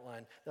on your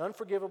outline. The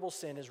unforgivable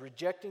sin is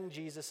rejecting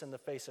Jesus in the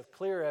face of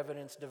clear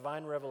evidence,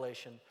 divine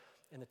revelation,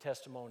 and the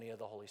testimony of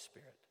the Holy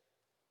Spirit.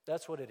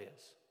 That's what it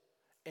is.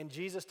 And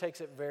Jesus takes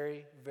it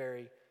very,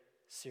 very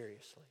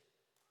seriously.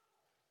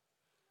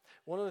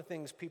 One of the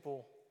things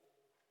people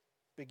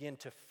begin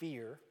to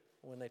fear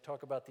when they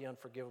talk about the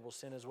unforgivable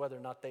sin is whether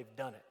or not they've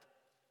done it.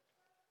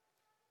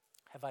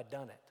 Have I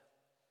done it?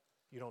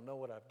 You don't know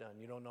what I've done.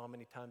 You don't know how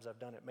many times I've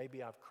done it.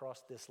 Maybe I've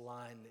crossed this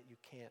line that you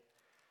can't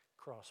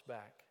cross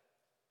back.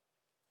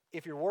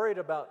 If you're worried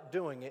about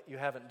doing it, you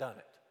haven't done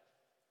it.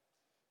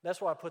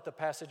 That's why I put the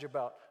passage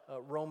about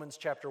Romans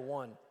chapter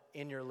 1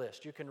 in your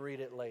list. You can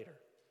read it later.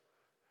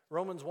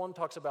 Romans 1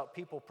 talks about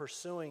people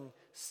pursuing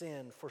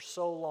sin for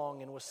so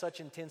long and with such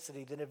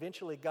intensity that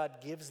eventually God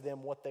gives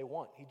them what they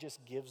want. He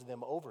just gives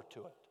them over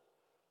to it.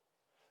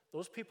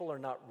 Those people are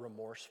not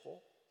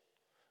remorseful.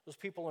 Those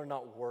people are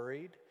not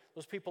worried.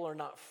 Those people are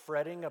not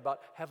fretting about,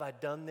 have I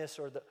done this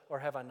or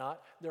have I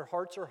not? Their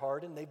hearts are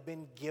hard and they've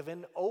been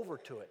given over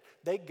to it.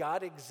 They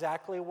got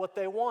exactly what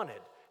they wanted.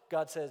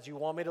 God says, you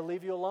want me to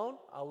leave you alone?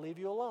 I'll leave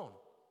you alone.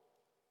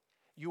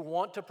 You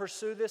want to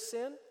pursue this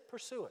sin?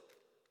 Pursue it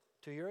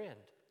to your end.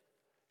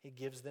 He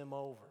gives them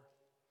over.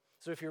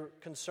 So if you're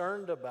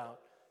concerned about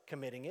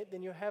committing it,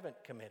 then you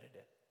haven't committed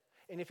it.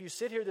 And if you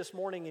sit here this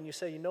morning and you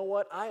say, you know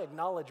what, I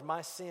acknowledge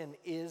my sin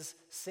is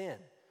sin.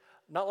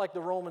 Not like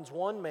the Romans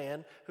 1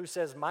 man who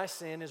says, my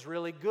sin is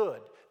really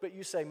good. But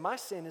you say, my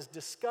sin is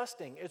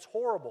disgusting. It's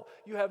horrible.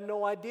 You have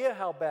no idea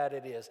how bad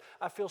it is.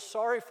 I feel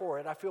sorry for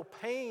it. I feel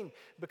pain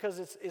because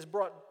it's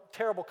brought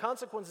terrible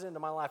consequences into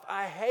my life.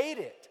 I hate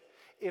it.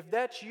 If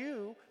that's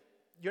you,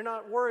 you're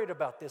not worried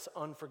about this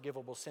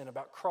unforgivable sin,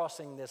 about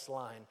crossing this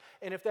line.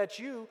 And if that's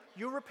you,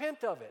 you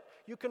repent of it.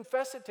 You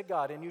confess it to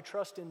God and you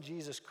trust in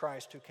Jesus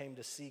Christ who came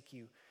to seek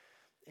you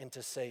and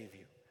to save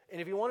you. And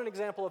if you want an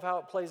example of how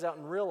it plays out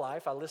in real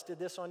life, I listed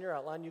this on your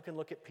outline. You can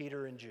look at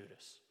Peter and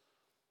Judas.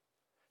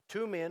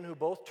 Two men who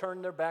both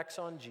turned their backs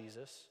on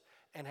Jesus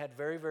and had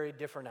very, very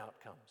different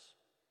outcomes.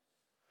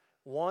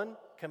 One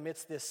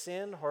commits this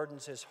sin,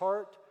 hardens his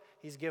heart.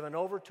 He's given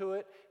over to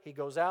it. He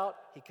goes out.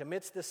 He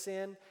commits the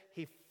sin.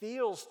 He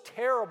feels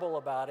terrible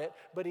about it,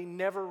 but he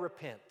never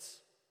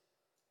repents.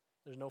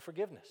 There's no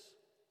forgiveness.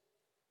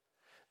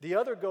 The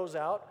other goes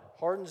out,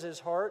 hardens his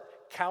heart,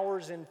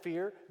 cowers in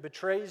fear,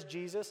 betrays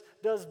Jesus,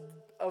 does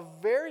a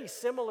very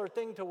similar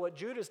thing to what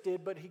Judas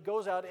did, but he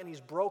goes out and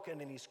he's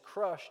broken and he's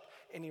crushed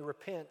and he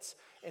repents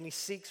and he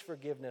seeks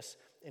forgiveness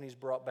and he's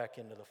brought back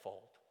into the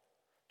fold.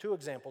 Two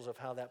examples of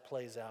how that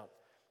plays out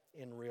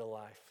in real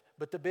life.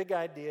 But the big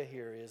idea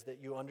here is that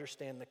you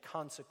understand the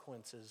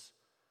consequences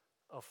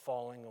of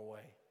falling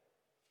away.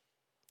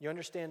 You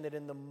understand that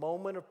in the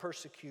moment of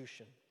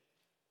persecution,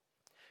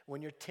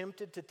 when you're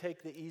tempted to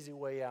take the easy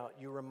way out,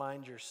 you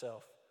remind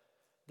yourself,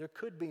 there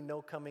could be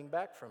no coming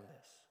back from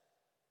this.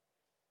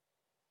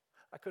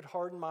 I could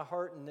harden my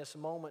heart in this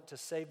moment to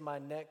save my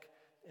neck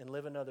and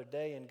live another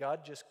day, and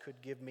God just could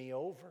give me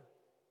over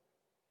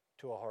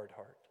to a hard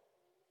heart.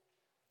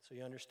 So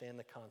you understand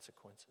the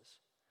consequences.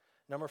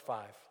 Number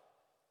 5,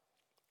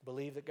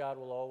 believe that God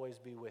will always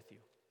be with you.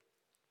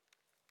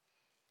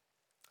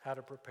 How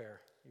to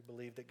prepare. You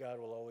believe that God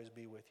will always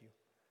be with you.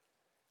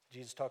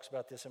 Jesus talks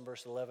about this in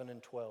verse 11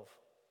 and 12.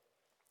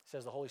 He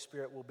says the Holy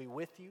Spirit will be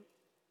with you.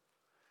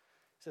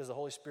 He says the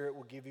Holy Spirit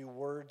will give you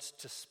words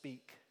to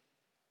speak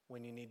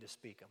when you need to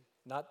speak them.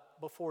 Not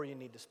before you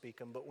need to speak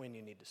them, but when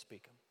you need to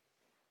speak them.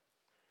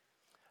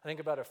 I think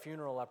about a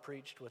funeral I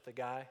preached with a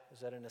guy. I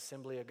was at an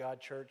Assembly of God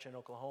church in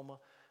Oklahoma,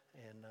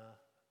 and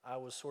I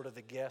was sort of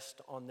the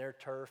guest on their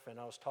turf, and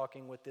I was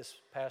talking with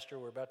this pastor.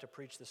 We're about to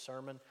preach the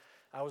sermon.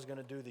 I was going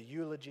to do the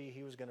eulogy.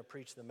 He was going to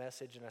preach the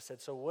message, and I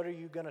said, "So what are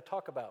you going to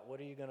talk about? What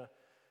are you going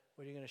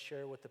to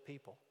share with the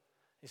people?"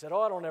 He said,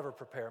 "Oh, I don't ever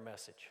prepare a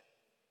message.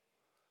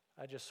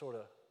 I just sort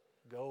of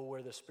go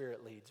where the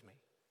Spirit leads me."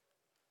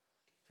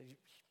 I said,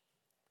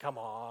 "Come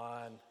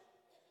on.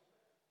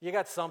 You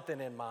got something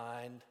in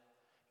mind.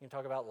 You can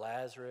talk about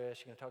Lazarus.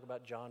 You can talk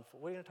about John.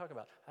 What are you going to talk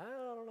about?" "I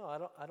don't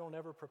know. I don't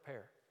ever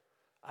prepare.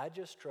 I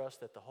just trust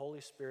that the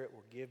Holy Spirit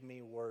will give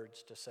me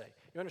words to say."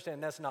 You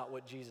understand that's not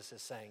what Jesus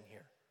is saying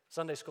here.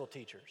 Sunday school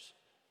teachers.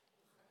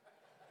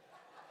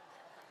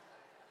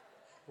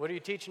 What are you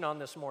teaching on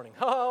this morning?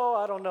 "Oh,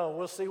 I don't know.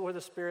 We'll see where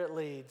the Spirit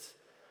leads."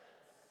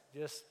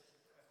 Just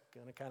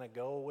going to kind of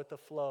go with the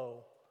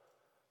flow.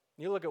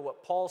 You look at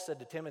what Paul said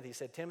to Timothy. He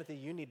said, "Timothy,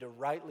 you need to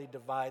rightly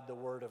divide the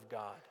word of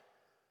God.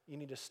 You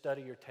need to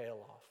study your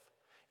tail off."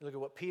 You look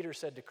at what Peter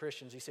said to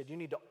Christians. He said, "You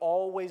need to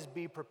always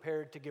be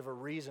prepared to give a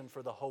reason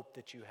for the hope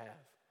that you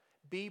have."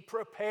 Be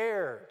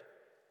prepared.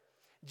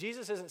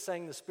 Jesus isn't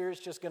saying the Spirit's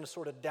just going to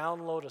sort of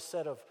download a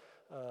set of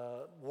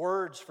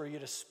words for you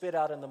to spit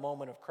out in the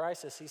moment of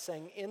crisis. He's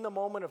saying in the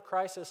moment of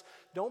crisis,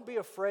 don't be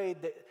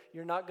afraid that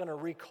you're not going to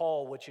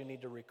recall what you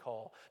need to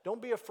recall.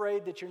 Don't be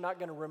afraid that you're not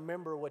going to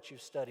remember what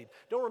you've studied.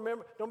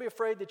 Don't be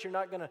afraid that you're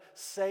not going to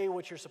say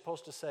what you're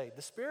supposed to say.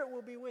 The Spirit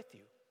will be with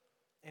you,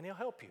 and He'll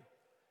help you.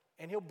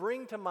 And He'll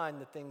bring to mind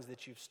the things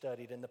that you've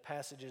studied and the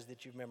passages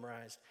that you've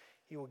memorized.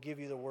 He will give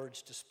you the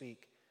words to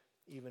speak,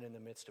 even in the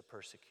midst of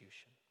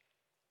persecution.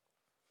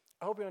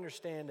 I hope you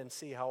understand and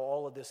see how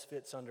all of this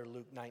fits under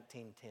Luke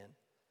 19:10.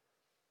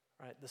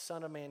 Right? The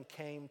Son of Man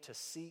came to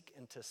seek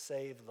and to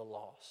save the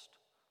lost.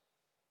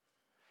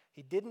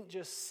 He didn't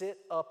just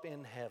sit up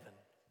in heaven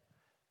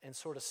and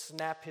sort of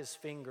snap His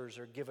fingers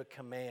or give a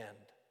command.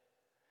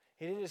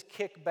 He didn't just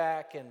kick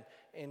back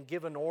and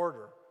give an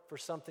order for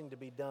something to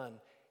be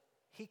done.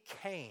 He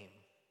came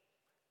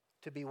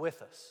to be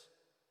with us.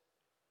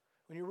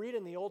 When you read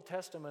in the Old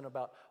Testament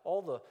about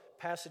all the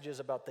passages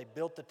about they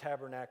built the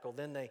tabernacle,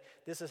 then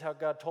this is how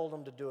God told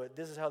them to do it,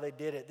 this is how they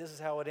did it, this is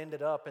how it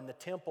ended up in the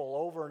temple,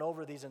 over and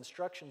over these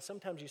instructions.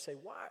 Sometimes you say,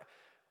 why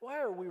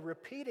are we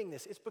repeating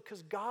this? It's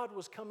because God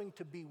was coming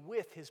to be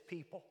with His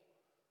people.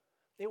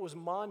 It was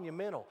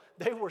monumental.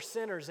 They were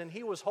sinners and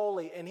He was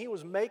holy, and He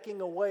was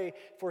making a way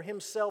for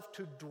Himself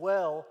to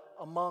dwell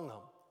among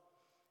them.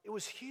 It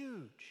was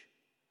huge.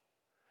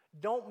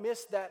 Don't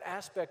miss that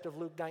aspect of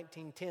Luke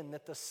 19:10,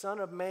 that the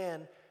Son of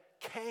Man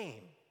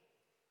came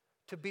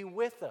to be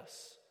with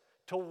us,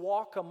 to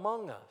walk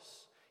among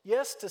us.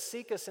 Yes, to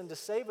seek us and to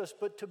save us,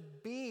 but to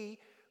be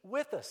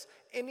with us.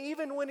 And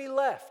even when He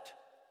left,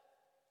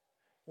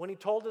 when He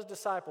told His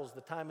disciples,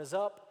 "The time is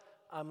up,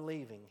 I'm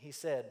leaving," He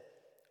said,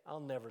 "I'll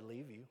never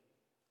leave you." You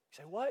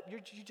say, "What? You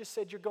just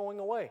said you're going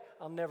away."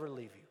 "I'll never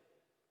leave you.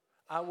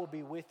 I will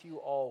be with you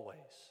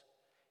always,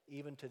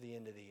 even to the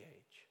end of the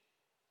age."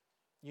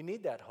 You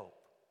need that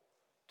hope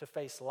to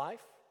face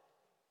life.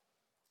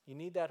 You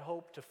need that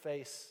hope to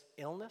face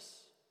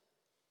illness.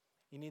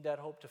 You need that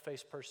hope to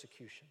face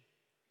persecution.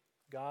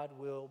 God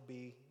will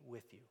be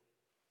with you.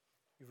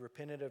 You've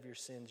repented of your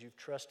sins. You've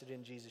trusted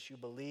in Jesus. You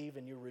believe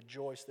and you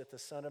rejoice that the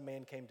Son of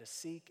Man came to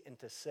seek and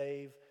to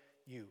save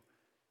you.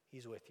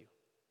 He's with you.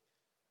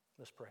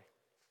 Let's pray.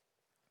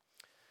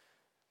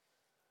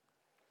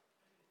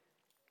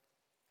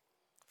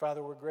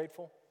 Father, we're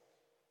grateful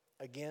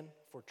again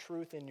for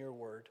truth in your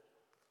word.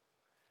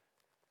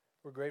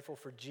 We're grateful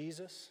for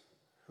Jesus,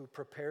 who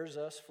prepares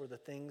us for the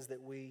things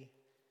that we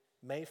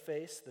may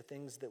face, the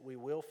things that we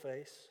will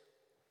face.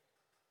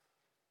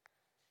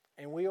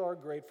 And we are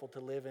grateful to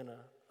live in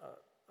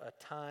a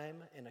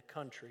time, in a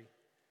country,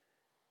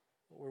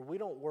 where we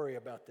don't worry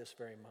about this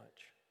very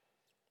much.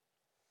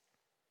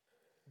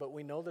 But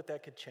we know that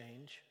that could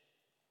change.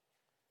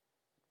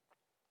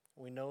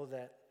 We know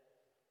that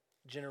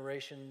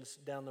generations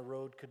down the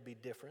road could be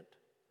different.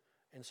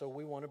 And so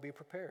we want to be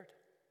prepared.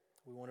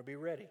 We want to be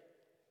ready.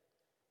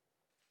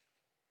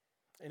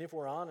 And if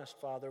we're honest,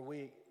 Father,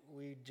 we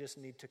just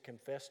need to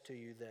confess to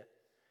you that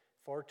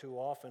far too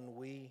often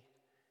we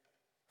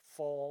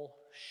fall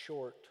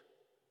short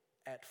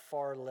at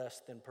far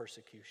less than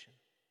persecution.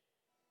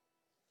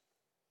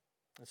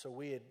 And so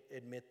we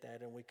admit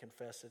that and we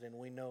confess it, and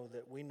we know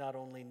that we not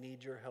only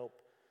need your help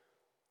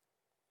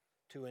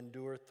to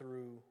endure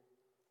through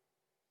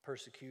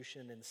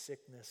persecution and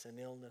sickness and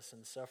illness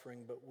and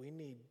suffering, but we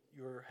need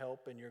your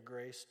help and your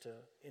grace to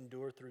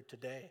endure through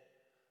today.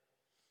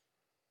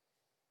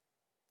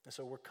 And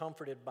so we're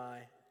comforted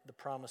by the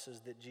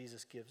promises that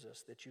Jesus gives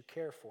us, that you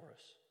care for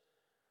us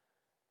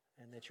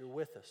and that you're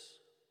with us.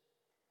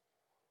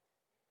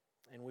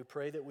 And we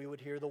pray that we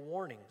would hear the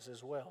warnings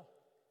as well,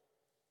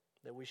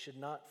 that we should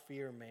not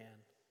fear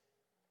man,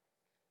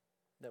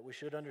 that we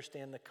should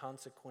understand the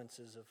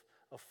consequences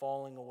of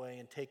falling away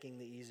and taking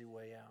the easy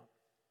way out.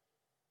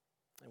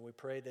 And we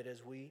pray that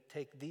as we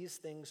take these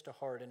things to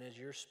heart and as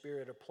your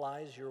Spirit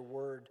applies your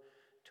word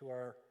to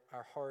our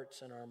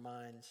hearts and our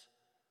minds,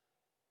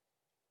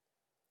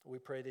 we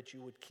pray that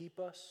you would keep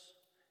us.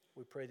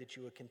 We pray that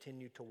you would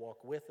continue to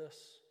walk with us.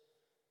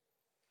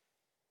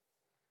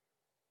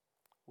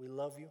 We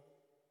love you.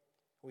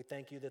 We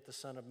thank you that the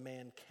Son of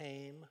Man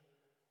came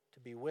to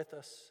be with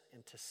us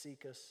and to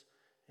seek us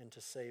and to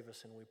save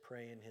us, and we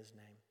pray in his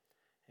name.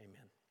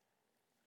 Amen.